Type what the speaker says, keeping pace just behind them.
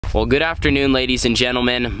Well, good afternoon, ladies and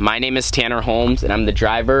gentlemen. My name is Tanner Holmes, and I'm the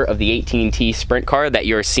driver of the 18T Sprint car that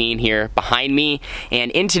you're seeing here behind me.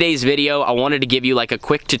 And in today's video, I wanted to give you like a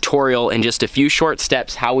quick tutorial in just a few short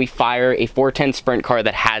steps how we fire a 410 Sprint car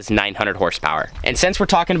that has 900 horsepower. And since we're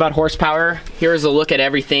talking about horsepower, here's a look at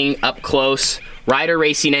everything up close. Ryder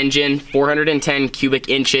racing engine, 410 cubic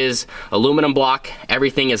inches, aluminum block,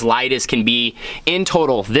 everything as light as can be. In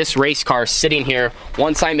total, this race car sitting here,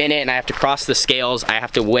 once I'm in it and I have to cross the scales, I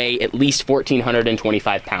have to weigh at least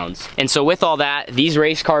 1,425 pounds. And so with all that, these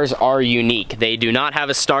race cars are unique. They do not have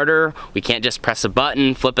a starter. We can't just press a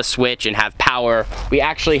button, flip a switch, and have power. We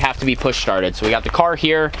actually have to be push started. So we got the car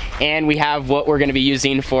here, and we have what we're gonna be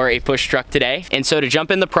using for a push truck today. And so to jump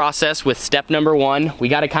in the process with step number one, we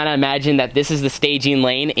gotta kind of imagine that this is the staging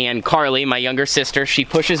lane, and Carly, my younger sister, she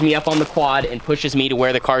pushes me up on the quad and pushes me to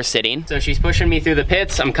where the car's sitting. So she's pushing me through the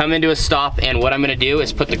pits. I'm coming to a stop, and what I'm gonna do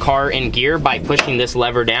is put the car in gear by pushing this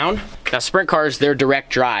lever down. Now sprint cars, they're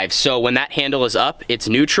direct drive, so when that handle is up, it's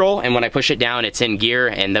neutral, and when I push it down, it's in gear,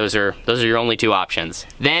 and those are your only two options.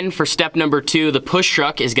 Then for step number two, the push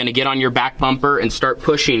truck is gonna get on your back bumper and start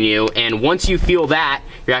pushing you, and once you feel that,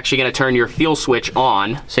 you're actually gonna turn your fuel switch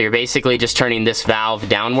on. So you're basically just turning this valve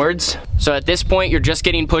downwards. So at this point, you're just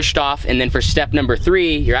getting pushed off, and then for step number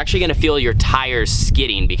three, you're actually gonna feel your tires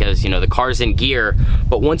skidding because, you know, the car's in gear,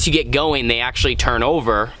 but once you get going, they actually turn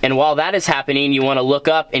over. And while that is happening, you wanna look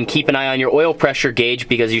up and keep an eye on your oil pressure gauge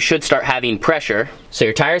because you should start having pressure. So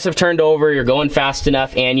your tires have turned over, you're going fast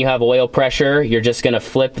enough, and you have oil pressure. You're just gonna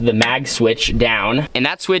flip the mag switch down, and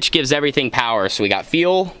that switch gives everything power. So we got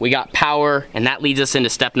fuel, we got power, and that leads us into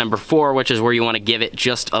step number four, which is where you wanna give it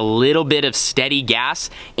just a little bit of steady gas,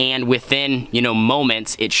 and within, you know,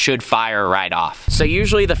 moments, it should fire right off. So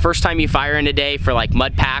usually the first time you fire in a day for like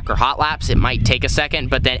mud pack or hot laps, it might take a second,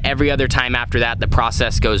 but then every other time after that, the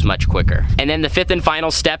process goes much quicker. And then the fifth and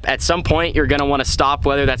final step, at some point, you're gonna wanna stop,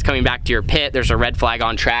 whether that's coming back to your pit, there's a red flag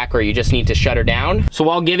on track, or you just need to shut her down. So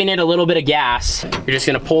while giving it a little bit of gas, you're just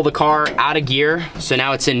gonna pull the car out of gear. So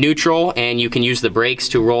now it's in neutral, and you can use the brakes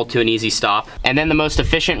to roll to an easy stop. And then the most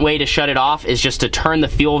efficient way to shut it off is just to turn the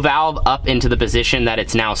fuel valve up into the position that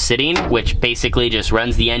it's now sitting, which basically just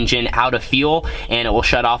runs the engine out of fuel, and it will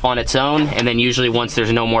shut off on its own. And then usually once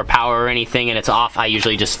there's no more power or anything and it's off, I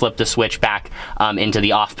usually just flip the switch back into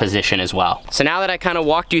the off position as well. So now that I kind of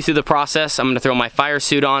walked you through the process, I'm gonna throw my fire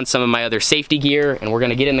suit on, some of my other safety gear, and we're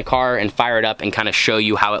gonna get in the car and fire it up and kind of show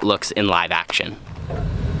you how it looks in live action.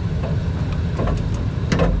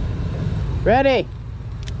 Ready?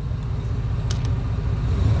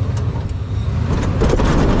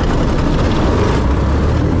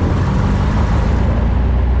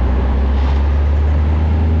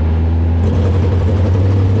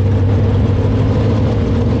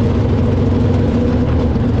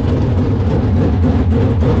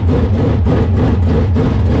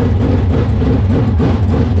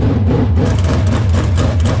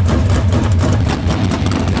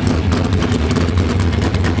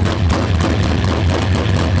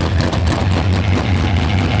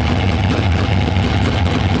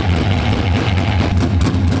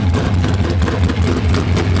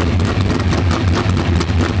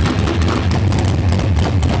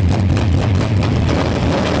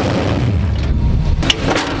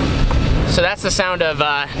 So that's the sound of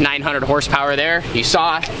 900 horsepower there. You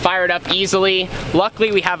saw it fired up easily.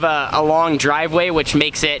 Luckily, we have a long driveway, which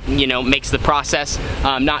makes it, you know, makes the process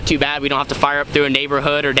not too bad. We don't have to fire up through a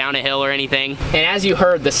neighborhood or down a hill or anything. And as you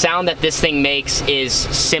heard, the sound that this thing makes is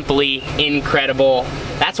simply incredible.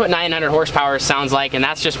 That's what 900 horsepower sounds like, and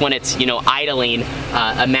that's just when it's, you know, idling.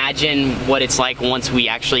 Imagine what it's like once we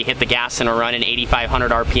actually hit the gas and are running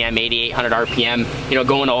 8,500 RPM, 8,800 RPM, you know,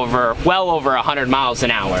 going over, well over 100 miles an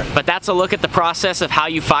hour. But that's a look at the process of how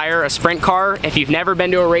you fire a sprint car. If you've never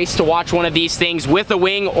been to a race to watch one of these things with a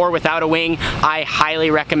wing or without a wing, I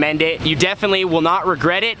highly recommend it. You definitely will not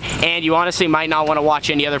regret it, and you honestly might not want to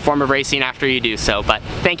watch any other form of racing after you do so. But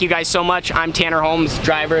thank you guys so much. I'm Tanner Holmes,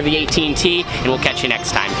 driver of the 18T, and we'll catch you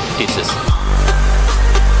next time. Deuces.